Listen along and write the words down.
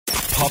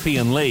Poppy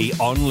and Lee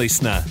on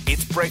Listener.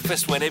 It's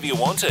breakfast whenever you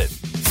want it.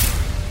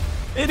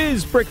 It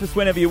is breakfast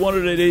whenever you want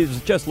it. It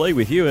is just Lee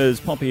with you as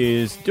Poppy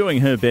is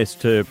doing her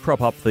best to prop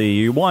up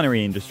the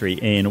winery industry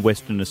in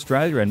Western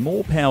Australia, and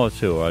more power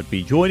to her. I'd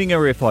be joining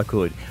her if I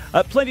could.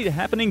 Plenty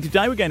happening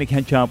today. We're going to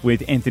catch up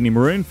with Anthony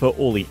Maroon for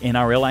all the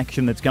NRL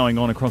action that's going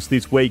on across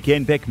this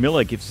weekend. Bec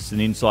Miller gives us an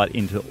insight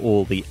into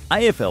all the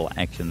AFL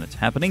action that's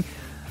happening.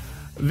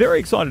 Very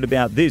excited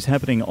about this.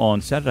 Happening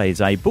on Saturday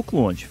is a book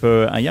launch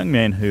for a young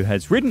man who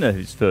has written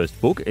his first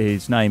book.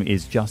 His name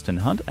is Justin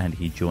Hunt, and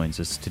he joins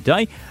us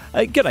today.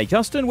 G'day,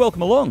 Justin.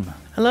 Welcome along.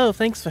 Hello,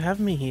 thanks for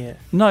having me here.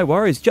 No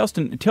worries.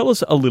 Justin, tell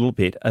us a little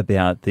bit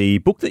about the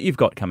book that you've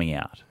got coming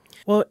out.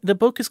 Well, the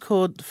book is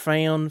called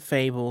Freyon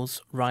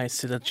Fables Rise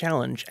to the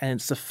Challenge, and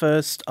it's the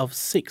first of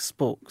 6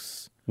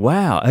 books.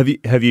 Wow.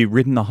 Have you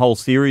written the whole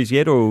series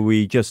yet, or are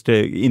we just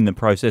in the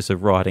process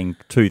of writing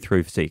 2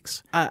 through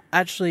 6?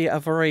 Actually,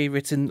 I've already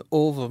written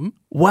all of them.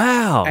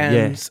 Wow.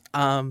 And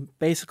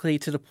basically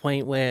to the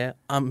point where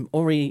I'm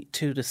already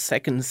to the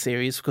second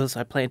series because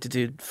I plan to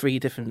do 3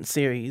 different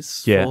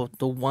series for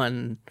the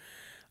one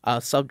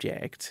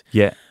subject.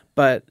 Yeah.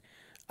 But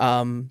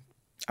I'm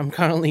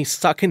currently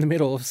stuck in the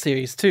middle of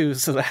series 2,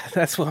 so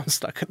that's where I'm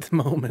stuck at the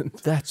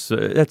moment. That's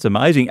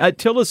amazing.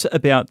 Tell us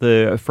about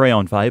the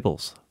Freyon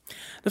Fables.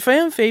 The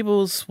Freyon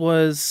Fables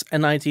was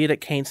an idea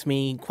that came to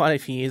me quite a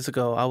few years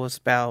ago. I was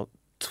about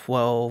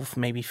 12,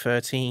 maybe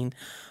 13.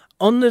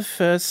 On the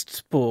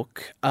first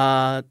book,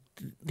 the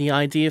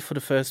idea for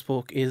the first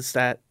book is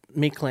that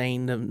Mick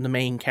Lane, the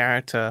main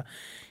character,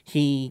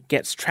 he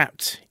gets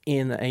trapped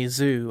in a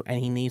zoo and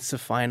he needs to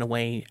find a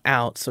way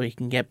out so he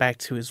can get back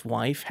to his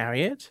wife,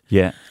 Harriet.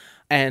 Yeah.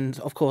 And,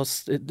 of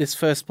course, this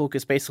first book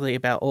is basically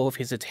about all of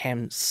his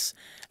attempts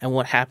and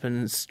what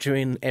happens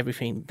during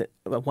everything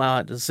while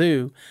at the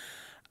zoo,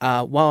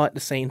 while at the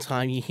same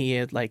time you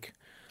hear, like,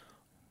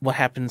 what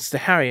happens to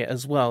Harriet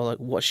as well, like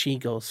what she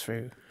goes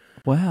through.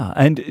 Wow.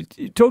 And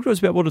talk to us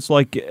about what it's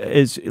like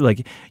as,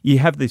 like, you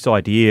have this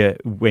idea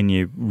when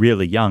you're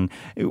really young.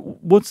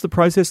 What's the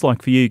process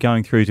like for you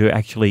going through to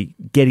actually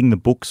getting the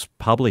books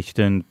published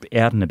and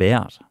out and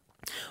about?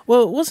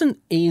 Well, it wasn't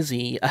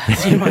easy,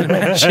 as you might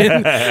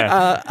imagine.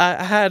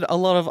 I had a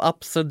lot of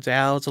ups and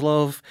downs, a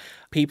lot of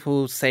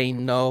people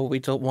saying, no, we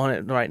don't want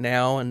it right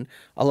now. And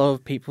a lot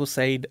of people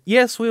saying,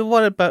 yes, we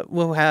want it, but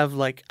we'll have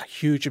like a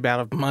huge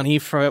amount of money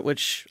for it,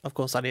 which of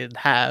course I didn't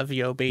have,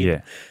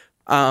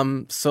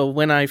 So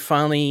when I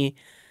finally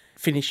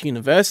finished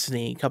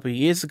university a couple of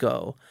years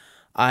ago,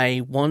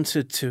 I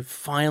wanted to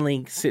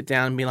finally sit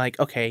down and be like,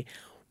 okay,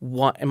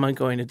 what am I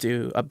going to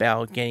do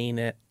about getting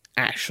it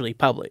actually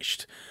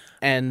published?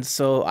 And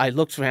so I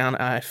looked around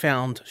and I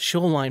found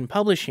Shoreline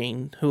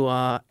Publishing, who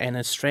are an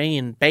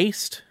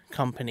Australian-based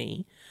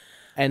company,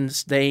 and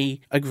they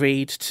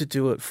agreed to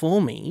do it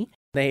for me.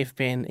 They've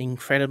been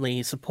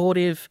incredibly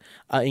supportive,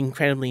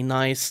 incredibly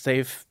nice.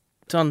 They've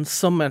done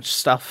so much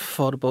stuff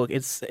for the book.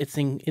 It's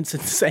insane.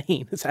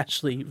 It's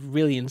actually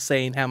really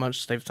insane how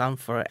much they've done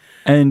for it.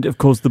 And, of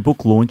course, the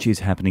book launch is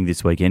happening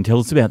this weekend. Tell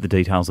us about the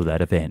details of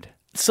that event.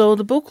 So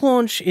the book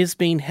launch is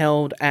being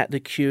held at the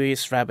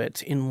Curious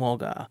Rabbit in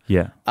Wagga.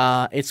 Yeah.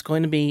 It's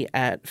going to be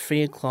at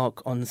 3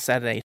 o'clock on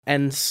Saturday.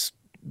 And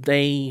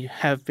they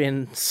have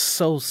been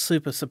so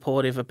super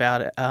supportive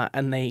about it.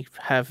 And they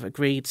have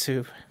agreed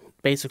to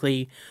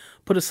basically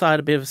put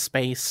aside a bit of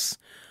space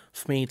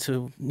for me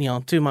to,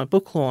 do my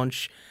book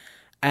launch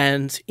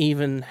and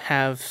even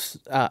have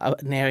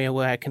an area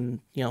where I can,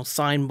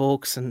 sign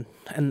books and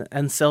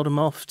sell them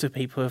off to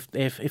people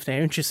if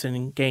they're interested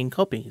in getting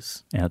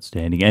copies.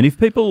 Outstanding. And if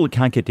people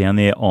can't get down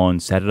there on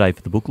Saturday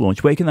for the book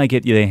launch, where can they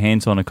get their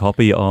hands on a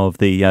copy of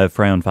the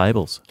Freyon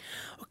Fables?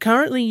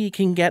 Currently, you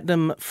can get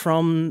them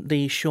from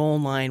the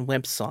Shoreline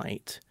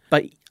website,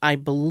 but I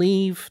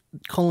believe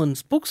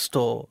Collins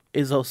Bookstore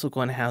is also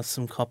going to have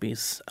some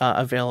copies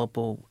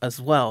available as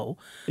well.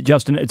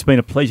 Justin, it's been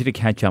a pleasure to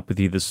catch up with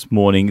you this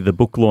morning. The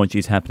book launch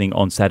is happening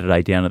on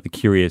Saturday down at the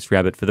Curious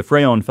Rabbit for the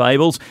Freyon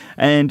Fables.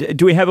 And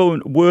do we have a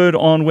word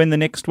on when the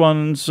next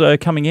one's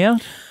coming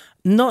out?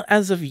 Not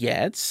as of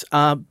yet,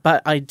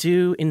 but I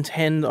do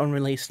intend on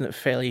releasing it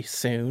fairly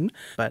soon.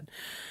 But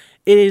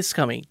it is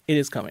coming. It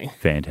is coming.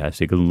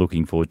 Fantastic.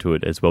 Looking forward to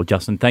it as well.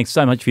 Justin, thanks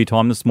so much for your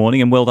time this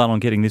morning and well done on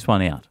getting this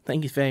one out.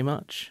 Thank you very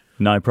much.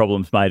 No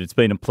problems, mate. It's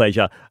been a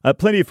pleasure.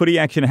 Plenty of footy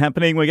action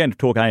happening. We're going to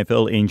talk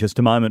AFL in just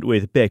a moment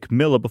with Bec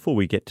Miller. Before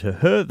we get to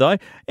her, though,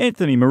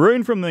 Anthony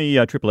Maroon from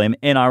the Triple M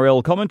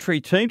NRL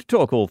commentary team to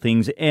talk all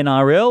things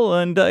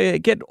NRL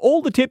and get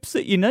all the tips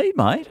that you need,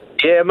 mate.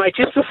 Yeah, mate,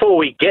 just before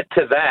we get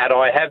to that,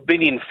 I have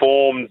been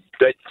informed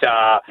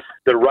that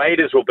the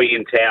Raiders will be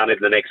in town in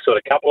the next sort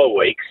of couple of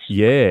weeks.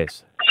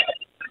 Yes.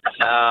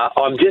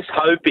 I'm just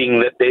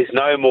hoping that there's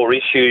no more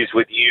issues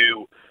with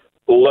you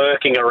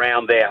lurking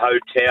around their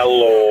hotel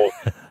or,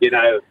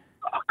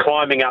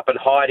 climbing up and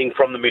hiding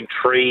from them in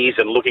trees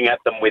and looking at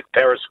them with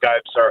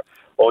periscopes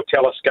or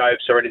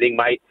telescopes or anything,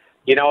 mate.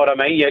 You know what I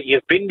mean?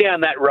 You've been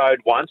down that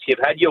road once. You've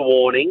had your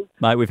warning.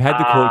 Mate, we've had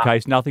the court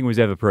case. Nothing was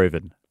ever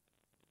proven.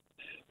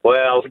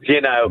 Well,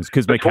 It's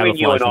 'cause my between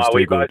you and camouflage was I, too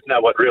we good. both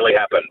know what really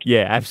happened.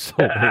 Yeah,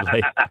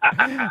 absolutely.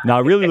 No,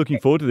 really looking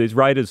forward to this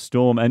Raiders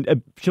Storm, and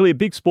actually a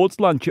big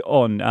sports lunch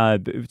on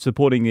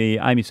supporting the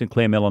Amy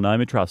Sinclair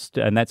Melanoma Trust,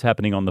 and that's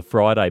happening on the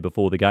Friday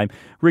before the game.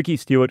 Ricky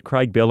Stewart,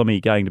 Craig Bellamy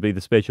going to be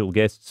the special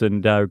guests,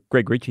 and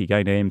Greg Ritchie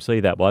going to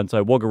MC that one.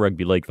 So Wagga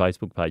Rugby League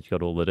Facebook page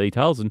got all the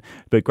details,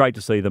 but great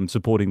to see them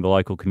supporting the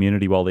local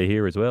community while they're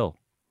here as well.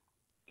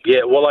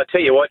 Yeah, well, I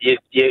tell you what, you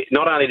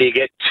not only do you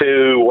get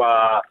two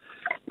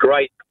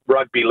great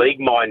rugby league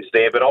minds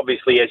there, but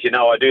obviously, as you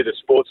know, I do the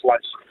sports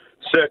lunch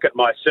circuit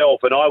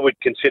myself, and I would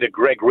consider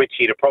Greg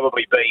Ritchie to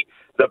probably be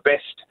the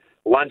best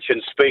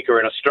luncheon speaker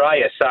in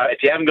Australia. So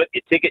if you haven't got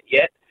your ticket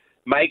yet,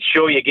 make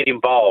sure you get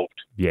involved.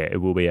 Yeah,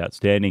 it will be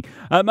outstanding.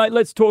 Mate,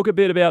 let's talk a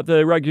bit about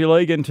the rugby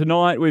league, and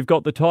tonight we've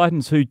got the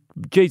Titans who,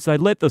 geez, they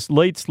let this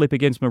lead slip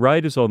against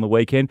Raiders on the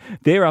weekend.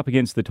 They're up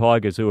against the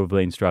Tigers who have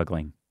been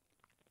struggling.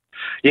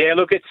 Yeah,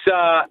 look, it's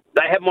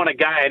they haven't won a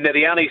game. They're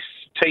the only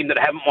team that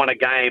haven't won a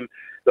game,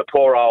 the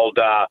poor old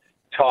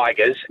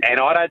Tigers, and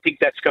I don't think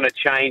that's going to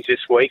change this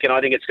week, and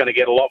I think it's going to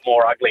get a lot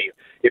more ugly,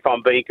 if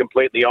I'm being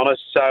completely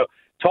honest. So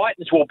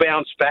Titans will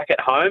bounce back at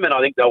home, and I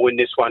think they'll win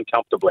this one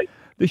comfortably.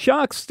 The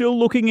Sharks still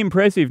looking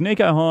impressive.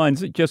 Nico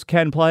Hines just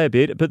can play a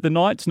bit, but the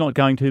Knights not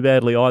going too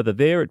badly either.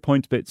 They're at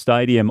PointsBet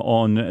Stadium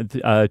on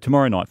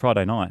tomorrow night,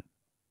 Friday night.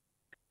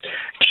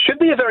 Should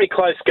be a very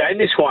close game,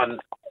 this one,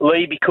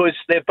 Lee, because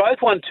they've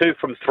both won 2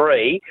 from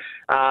 3.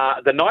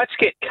 The Knights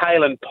get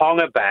Kalen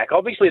Ponga back.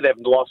 Obviously, they've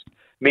lost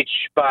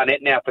Mitch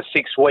Barnett now for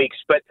 6 weeks,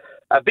 but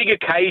a big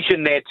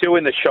occasion there too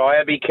in the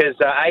Shire because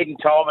Aidan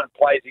Tolman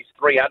plays his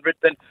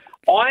 300th, and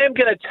I am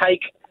going to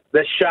take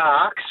the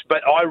Sharks,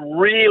 but I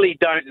really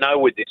don't know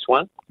with this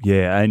one.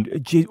 Yeah, and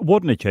gee,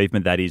 what an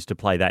achievement that is to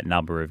play that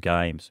number of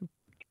games.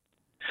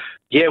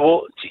 Yeah,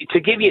 well, to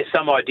give you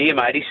some idea,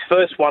 mate, his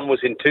first one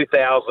was in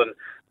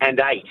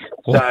 2008.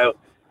 So,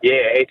 yeah,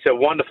 it's a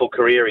wonderful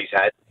career he's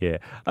had. Yeah.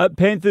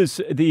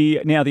 Panthers,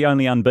 now the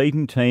only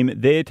unbeaten team,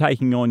 they're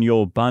taking on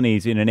your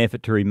Bunnies in an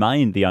effort to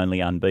remain the only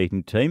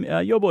unbeaten team.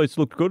 Your boys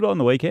looked good on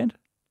the weekend.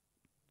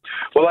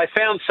 Well, they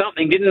found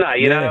something, didn't they?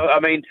 You know, I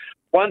mean,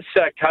 once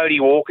Cody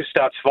Walker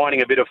starts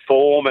finding a bit of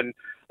form and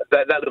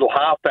that little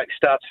halfback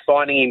starts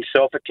finding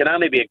himself, it can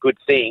only be a good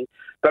thing.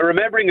 But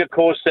remembering, of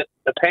course, that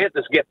the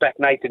Panthers get back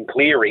Nathan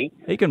Cleary.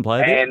 He can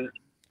play and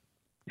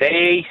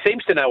he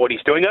seems to know what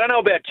he's doing. I don't know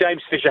about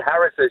James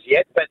Fisher-Harris as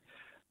yet, but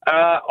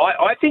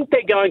I think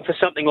they're going for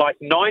something like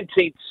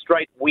 19th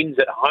straight wins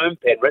at home,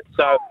 Penrith.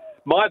 So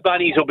my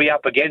Bunnies will be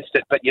up against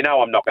it, but you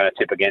know I'm not going to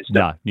tip against it.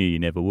 No, knew you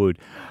never would.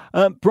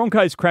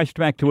 Broncos crashed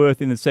back to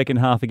earth in the second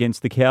half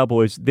against the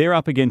Cowboys. They're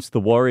up against the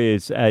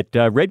Warriors at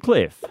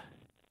Redcliffe.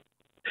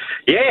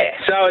 Yeah,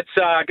 so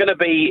it's going to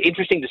be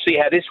interesting to see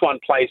how this one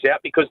plays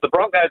out because the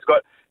Broncos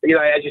got, you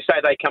know, as you say,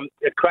 they come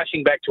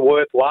crashing back to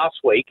earth last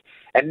week.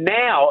 And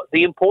now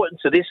the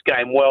importance of this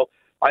game, well,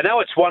 I know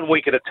it's 1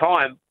 week at a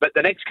time, but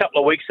the next couple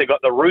of weeks they've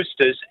got the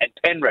Roosters and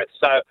Penrith.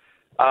 So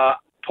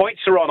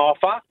points are on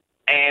offer,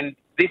 and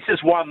this is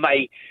one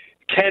they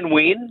can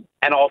win,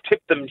 and I'll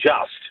tip them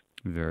just.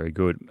 Very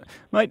good.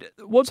 Mate,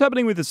 what's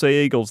happening with the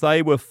Sea Eagles?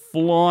 They were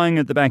flying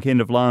at the back end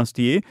of last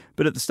year,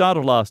 but at the start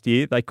of last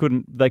year, they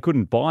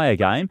couldn't buy a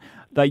game.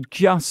 They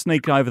just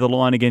sneaked over the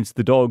line against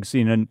the Dogs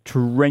in a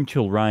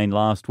torrential rain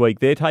last week.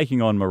 They're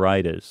taking on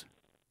Raiders.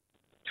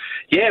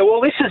 Yeah,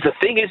 well, this is the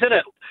thing, isn't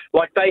it?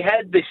 Like, they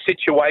had this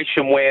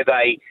situation where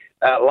they,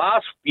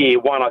 last year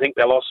won, I think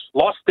they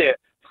lost their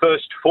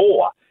first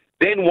 4,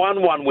 then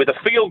won one with a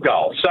field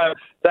goal. So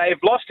they've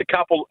lost a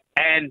couple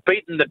and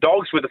beaten the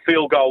Dogs with a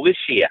field goal this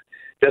year.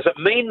 Does it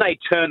mean they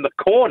turn the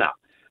corner?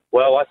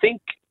 Well, I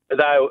think,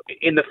 though,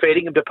 in the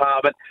Fettingham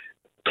department,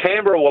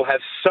 Canberra will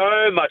have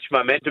so much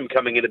momentum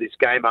coming into this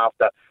game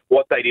after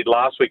what they did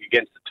last week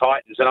against the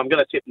Titans, and I'm going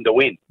to tip them to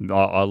win.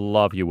 I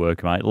love your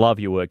work, mate. Love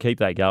your work. Keep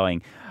that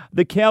going.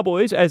 The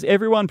Cowboys, as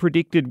everyone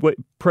predicted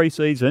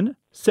pre-season,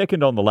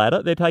 second on the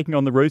ladder. They're taking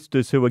on the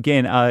Roosters, who,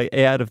 again, are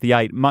out of the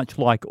 8, much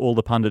like all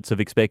the pundits have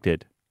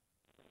expected.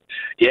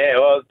 Yeah,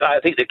 well, I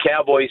think the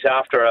Cowboys,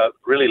 after a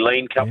really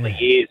lean couple of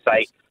years,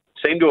 they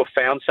seem to have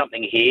found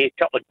something here. A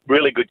couple of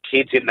really good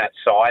kids in that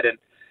side. And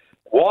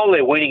while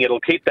they're winning,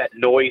 it'll keep that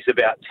noise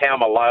about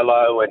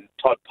Taumalolo and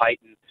Todd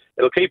Payton.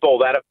 It'll keep all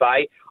that at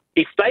bay.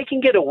 If they can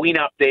get a win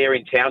up there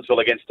in Townsville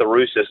against the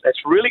Roosters, that's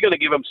really going to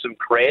give them some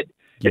cred.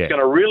 Yeah. It's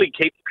going to really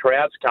keep the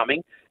crowds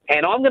coming.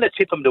 And I'm going to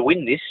tip them to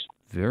win this.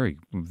 Very,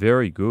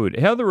 very good.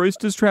 How are the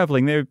Roosters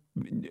travelling? They're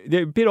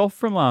a bit off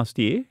from last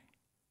year.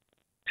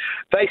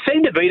 They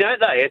seem to be,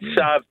 don't they?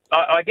 It's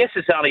I guess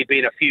it's only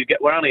been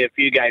we're only a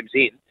few games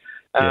in.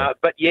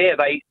 But yeah,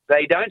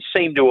 they don't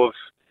seem to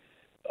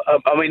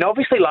have. I mean,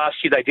 obviously last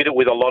year they did it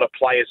with a lot of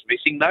players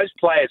missing. Those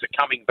players are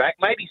coming back.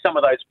 Maybe some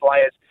of those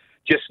players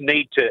just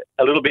need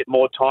a little bit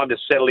more time to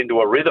settle into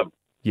a rhythm.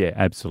 Yeah,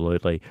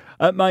 absolutely,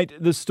 mate.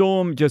 The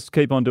Storm just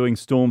keep on doing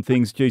Storm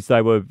things. Geez,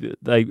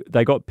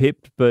 they got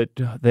pipped, but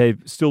they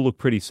still look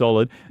pretty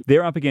solid.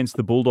 They're up against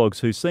the Bulldogs,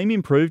 who seem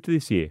improved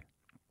this year.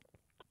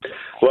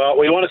 Well,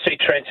 we want to see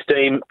Trent's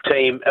team,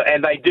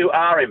 and they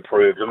are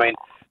improved. I mean,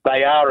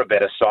 they are a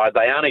better side.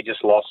 They only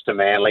just lost to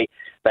Manly.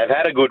 They've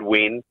had a good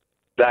win.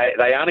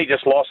 They only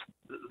just lost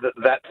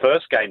that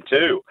first game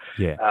too.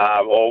 Yeah.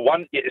 Or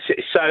one.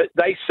 So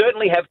they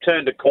certainly have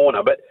turned a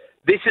corner, but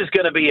this is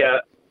going to be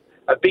a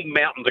big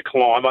mountain to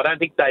climb. I don't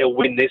think they'll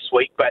win this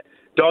week, but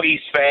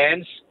Doggies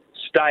fans,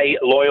 stay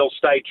loyal,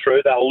 stay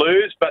true. They'll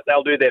lose, but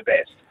they'll do their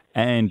best.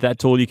 And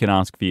that's all you can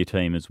ask for your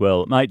team as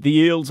well. Mate, the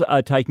Eels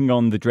are taking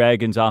on the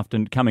Dragons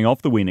after coming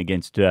off the win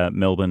against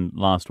Melbourne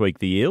last week,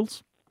 the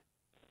Eels.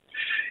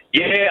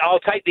 Yeah, I'll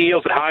take the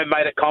Eels at home,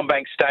 mate, at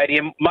CommBank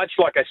Stadium. Much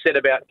like I said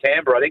about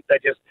Canberra, I think they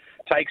just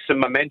take some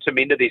momentum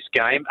into this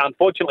game.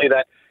 Unfortunately,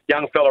 that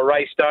young fella,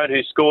 Ray Stone,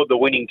 who scored the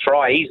winning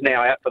try, he's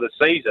now out for the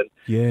season.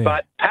 Yeah.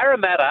 But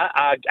Parramatta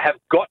have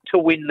got to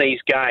win these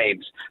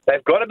games.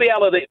 They've got to be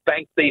able to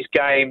bank these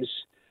games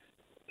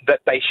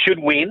that they should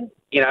win.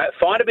 You know,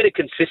 find a bit of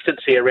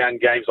consistency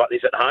around games like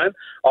this at home.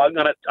 I'm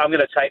gonna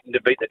take them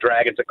to beat the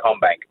Dragons at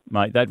CommBank.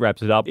 Mate, that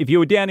wraps it up. If you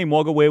were down in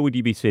Wagga, where would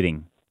you be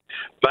sitting?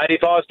 Mate,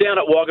 if I was down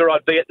at Wagga,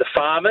 I'd be at the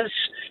Farmers.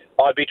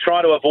 I'd be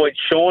trying to avoid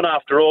Sean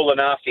after all the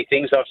nasty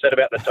things I've said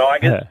about the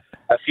Tigers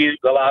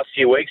the last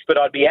few weeks, but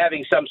I'd be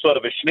having some sort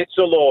of a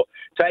schnitzel or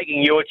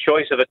taking your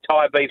choice of a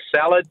Thai beef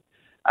salad,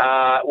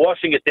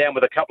 washing it down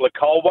with a couple of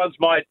cold ones.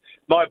 My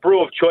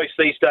brew of choice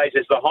these days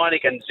is the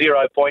Heineken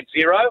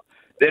 0.0.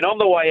 Then on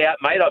the way out,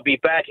 mate, I'd be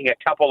bagging a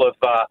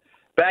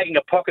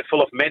pocket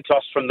full of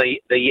Mentos from the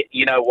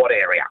you-know-what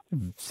area.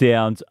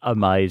 Sounds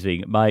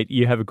amazing. Mate,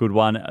 you have a good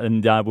one,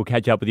 and we'll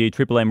catch up with you.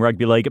 Triple M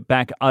Rugby League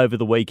back over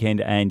the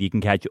weekend, and you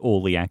can catch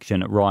all the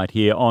action right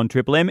here on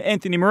Triple M.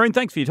 Anthony Maroon,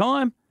 thanks for your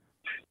time.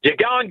 You're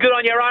going good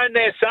on your own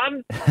there,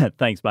 son.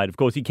 Thanks, mate. Of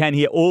course, you can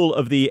hear all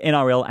of the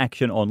NRL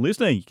action on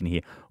Listener. You can hear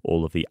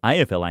all of the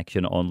AFL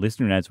action on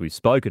Listener. And as we've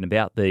spoken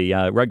about the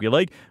Rugby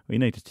League, we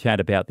need to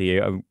chat about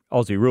the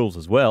Aussie rules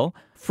as well.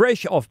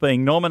 Fresh off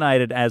being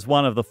nominated as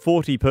one of the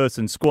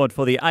 40-person squad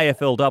for the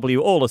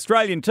AFLW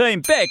All-Australian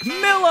team, Beck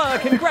Miller.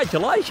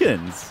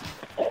 Congratulations.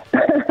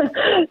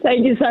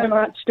 Thank you so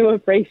much. Do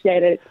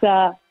appreciate it.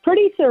 It's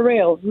pretty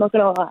surreal, I'm not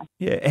going to lie.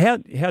 Yeah,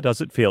 how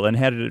does it feel, and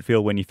how did it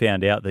feel when you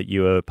found out that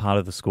you were part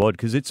of the squad?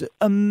 Because it's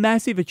a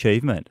massive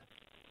achievement.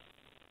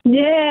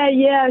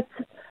 Yeah. It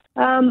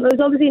was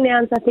obviously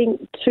announced, I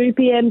think, 2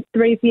 p.m,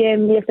 3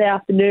 p.m. yesterday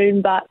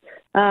afternoon, but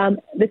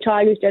the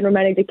Tigers general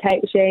manager,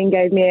 Kate Sheen,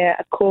 gave me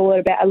a call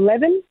at about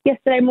 11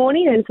 yesterday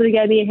morning and sort of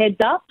gave me a heads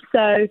up.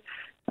 So,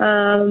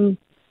 it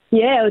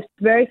was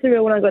very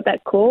surreal when I got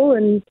that call,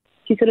 and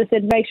she sort of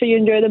said, make sure you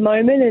enjoy the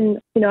moment.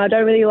 And, I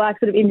don't really like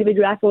sort of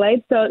individual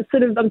accolades. So it's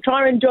sort of, I'm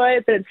trying to enjoy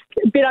it, but it's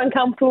a bit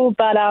uncomfortable.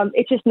 But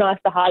it's just nice.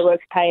 The hard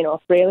work's paying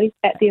off, really,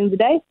 at the end of the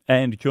day.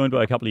 And joined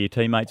by a couple of your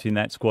teammates in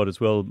that squad as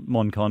well,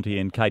 Mon Conti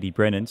and Katie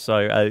Brennan.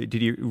 So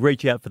did you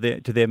reach out to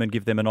them and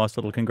give them a nice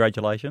little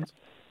congratulations?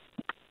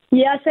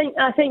 Yeah,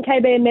 I sent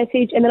KB a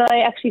message, and then I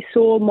actually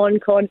saw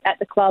Moncon at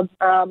the club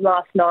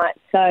last night.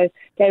 So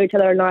gave each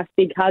other a nice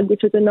big hug,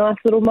 which was a nice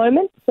little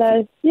moment.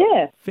 So,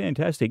 yeah.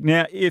 Fantastic.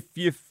 Now, if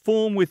your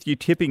form with your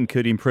tipping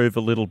could improve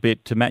a little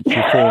bit to match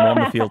your form on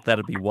the field,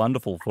 that'd be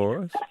wonderful for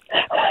us.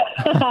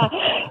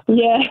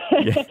 Yeah.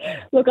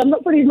 Look, I'm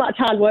not putting as much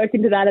hard work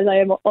into that as I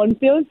am on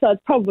field, so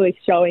it's probably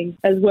showing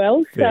as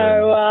well.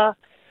 So,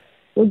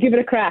 we'll give it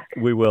a crack.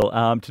 We will.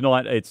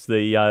 Tonight, it's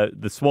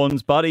the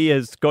Swans. Buddy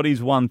has got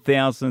his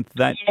 1,000th.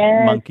 That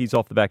monkey's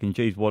off the back, and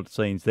geez, what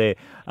scenes there.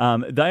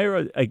 They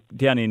are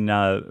down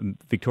in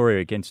Victoria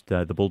against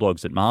the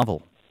Bulldogs at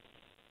Marvel.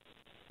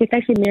 It's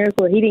actually a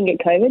miracle he didn't get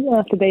COVID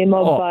after being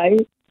mobbed by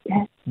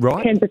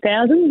tens of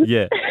thousands.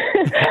 Yeah.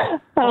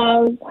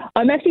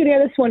 I'm actually going to go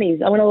to the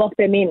Swannies. I want to lock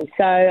them in.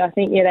 So I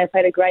think, they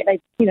played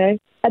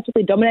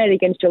absolutely dominated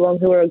against Geelong,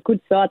 who are a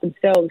good side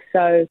themselves.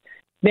 So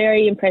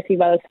very impressive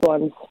by the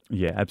Swans.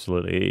 Yeah,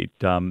 absolutely.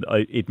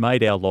 It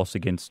made our loss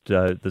against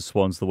the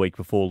Swans the week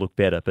before look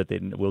better, but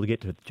then we'll get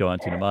to the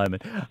Giants in a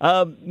moment.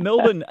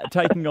 Melbourne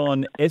taking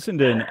on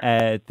Essendon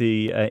at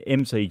the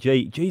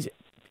MCG. Geez,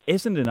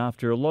 Essendon,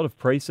 after a lot of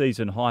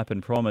pre-season hype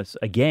and promise,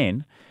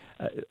 again,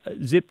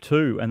 zip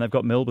 2, and they've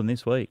got Melbourne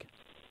this week.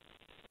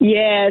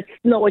 Yeah, it's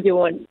not what you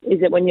want,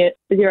 is it, when you're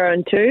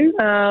 0-2?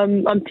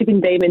 I'm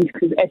tipping Demons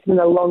because Essendon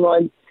are long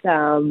odds.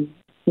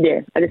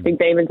 I just think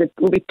Demons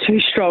will be too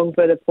strong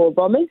for the poor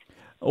Bombers.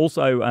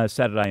 Also,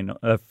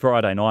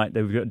 Friday night,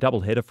 they've got a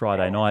double-header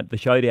Friday night, the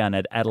showdown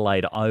at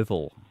Adelaide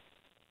Oval.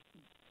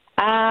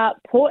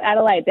 Port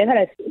Adelaide, they've had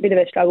a bit of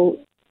a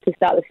struggle to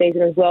start the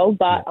season as well,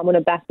 but I'm going to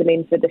back them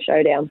in for the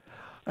showdown.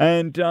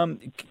 And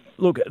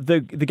look, the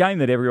game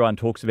that everyone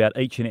talks about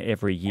each and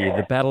every year,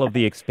 the Battle of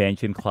the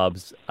Expansion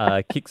Clubs,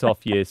 kicks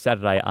off your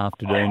Saturday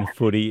afternoon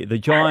footy. The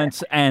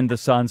Giants and the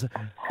Suns.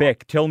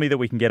 Beck, tell me that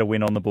we can get a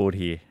win on the board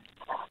here.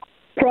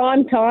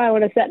 Prime time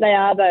on a Saturday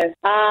arvo.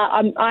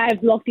 I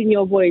have locked in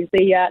your boys,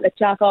 the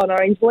charcoal and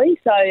orange boys,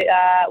 so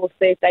we'll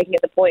see if they can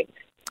get the points.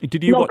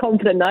 Not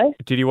confident, though.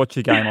 Did you watch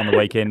the game on the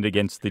weekend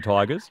against the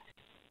Tigers?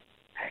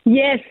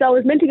 Yes, I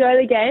was meant to go to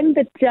the game,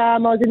 but I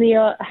was in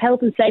the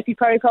health and safety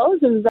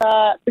protocols of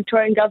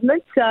Victorian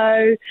government,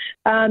 so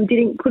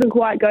couldn't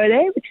quite go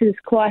there, which is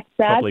quite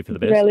sad. Probably for the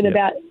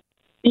best.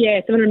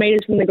 Yeah, 700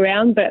 metres from the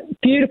ground, but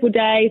beautiful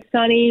day,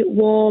 sunny,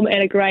 warm,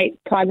 and a great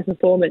Tigers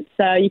performance.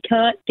 So you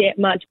can't get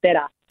much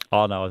better.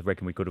 Oh, no, I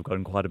reckon we could have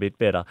gotten quite a bit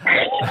better.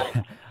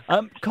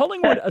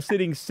 Collingwood are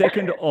sitting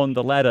second on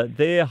the ladder.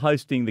 They're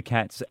hosting the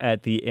Cats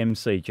at the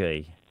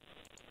MCG.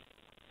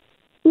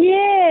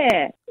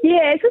 Yeah,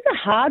 it's just a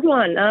hard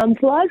one.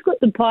 Fly's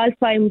got the Pies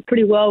playing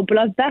pretty well, but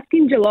I've backed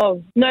in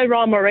Geelong. No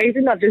rhyme or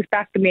reason, I've just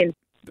backed them in.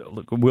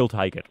 Look, we'll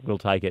take it.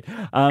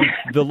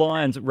 The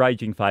Lions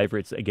raging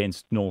favourites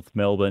against North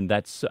Melbourne.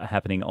 That's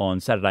happening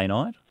on Saturday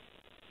night.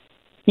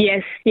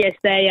 Yes,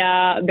 they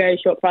are very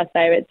short price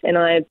favourites, and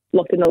I've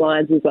locked in the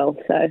Lions as well.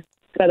 So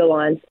go the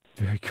Lions.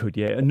 Very good,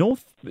 yeah.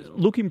 North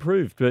look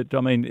improved, but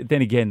I mean,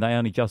 then again, they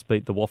only just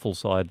beat the Waffle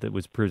side that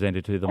was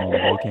presented to them on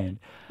the weekend.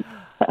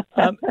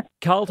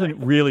 Carlton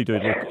really do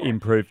look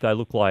improved. They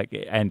look like,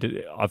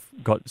 and I've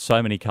got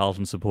so many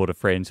Carlton supporter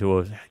friends who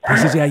are,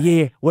 this is our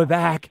year, we're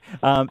back.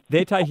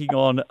 They're taking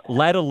on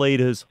ladder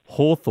leaders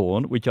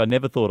Hawthorn, which I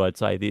never thought I'd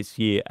say this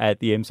year, at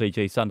the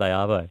MCG Sunday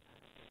Arvo.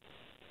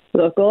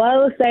 Look, all I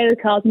will say to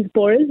the Carlton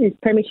supporters is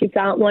premierships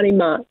aren't won in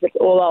March. That's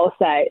all I'll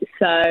say.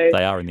 So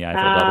they are in the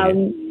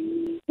AFLW.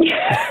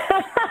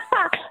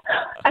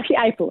 Actually,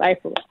 April,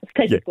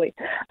 technically.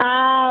 Yeah.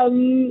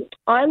 I'm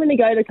going to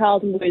go to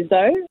Carlton Blues,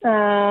 though.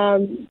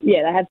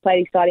 They have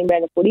played exciting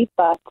brand of footy,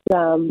 but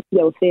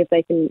we'll see if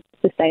they can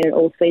sustain it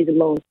all season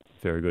long.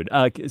 Very good.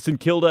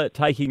 St Kilda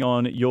taking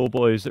on your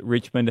boys at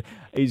Richmond.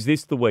 Is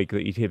this the week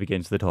that you tip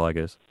against the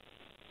Tigers?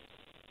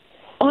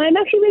 I'm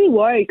actually really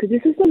worried because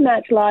this was the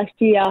match last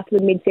year after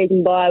the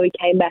mid-season bye. We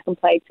came back and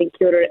played St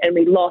Kilda and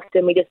we lost,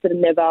 and we just sort of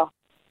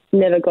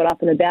never got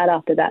up and about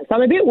after that. So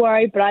I'm a bit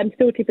worried, but I'm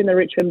still tipping the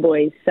Richmond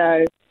boys.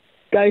 So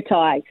go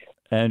Tigers.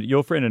 And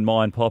your friend and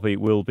mine, Poppy,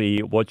 will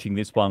be watching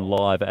this one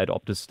live at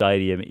Optus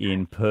Stadium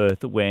in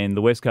Perth when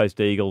the West Coast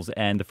Eagles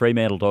and the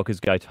Fremantle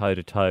Dockers go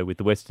toe-to-toe with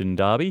the Western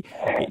Derby.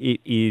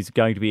 It is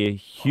going to be a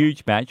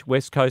huge match.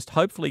 West Coast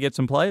hopefully get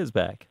some players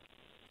back.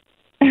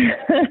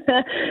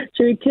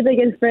 Should we tip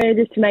against Freya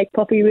just to make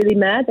Poppy really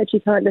mad that she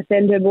can't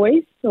defend her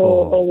boys,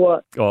 or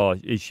what? Oh,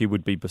 she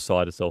would be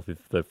beside herself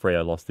if the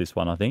Freo lost this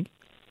one, I think.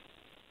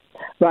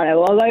 Right,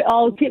 well,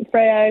 I'll tip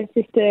Freo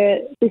just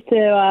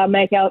to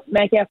make our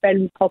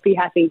friend Poppy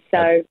happy.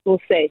 So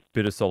we'll see.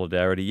 Bit of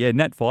solidarity, yeah.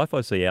 Nat Fyfe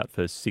I see out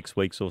for 6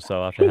 weeks or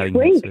so after having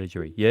the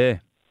surgery. Yeah,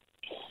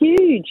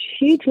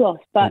 huge loss.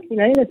 But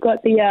they've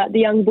got the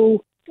young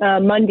bull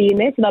Mundy in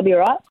there, so they'll be all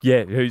right.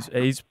 Yeah,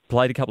 he's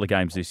played a couple of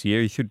games this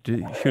year. He should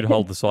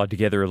hold the side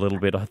together a little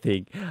bit, I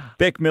think.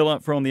 Beck Miller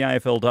from the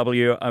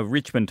AFLW, a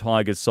Richmond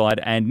Tigers side,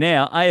 and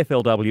now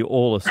AFLW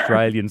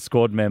All-Australian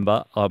squad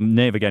member. I'm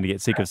never going to get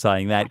sick of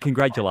saying that.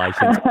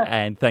 Congratulations,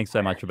 and thanks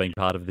so much for being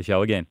part of the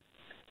show again.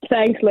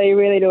 Thanks, Lee.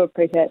 Really do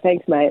appreciate it.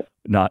 Thanks, mate.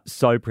 No,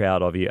 so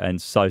proud of you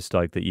and so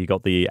stoked that you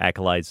got the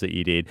accolades that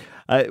you did.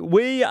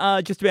 We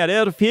are just about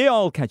out of here.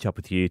 I'll catch up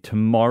with you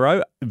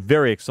tomorrow.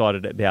 Very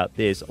excited about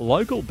this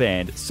local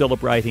band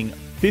celebrating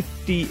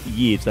 50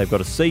 years. They've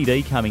got a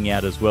CD coming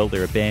out as well.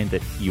 They're a band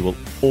that you will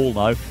all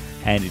know,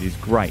 and it is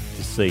great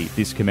to see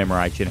this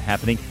commemoration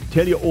happening.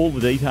 Tell you all the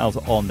details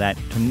on that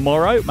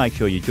tomorrow. Make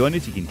sure you join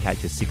us. You can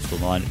catch us 6 till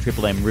 9 at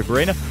Triple M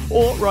Riverina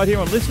or right here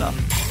on Listener.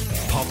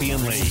 Poppy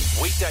and Lee,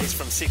 weekdays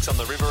from 6 on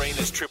the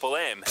Riverina's Triple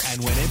M,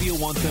 and whenever you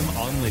want them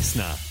on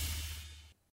Listener.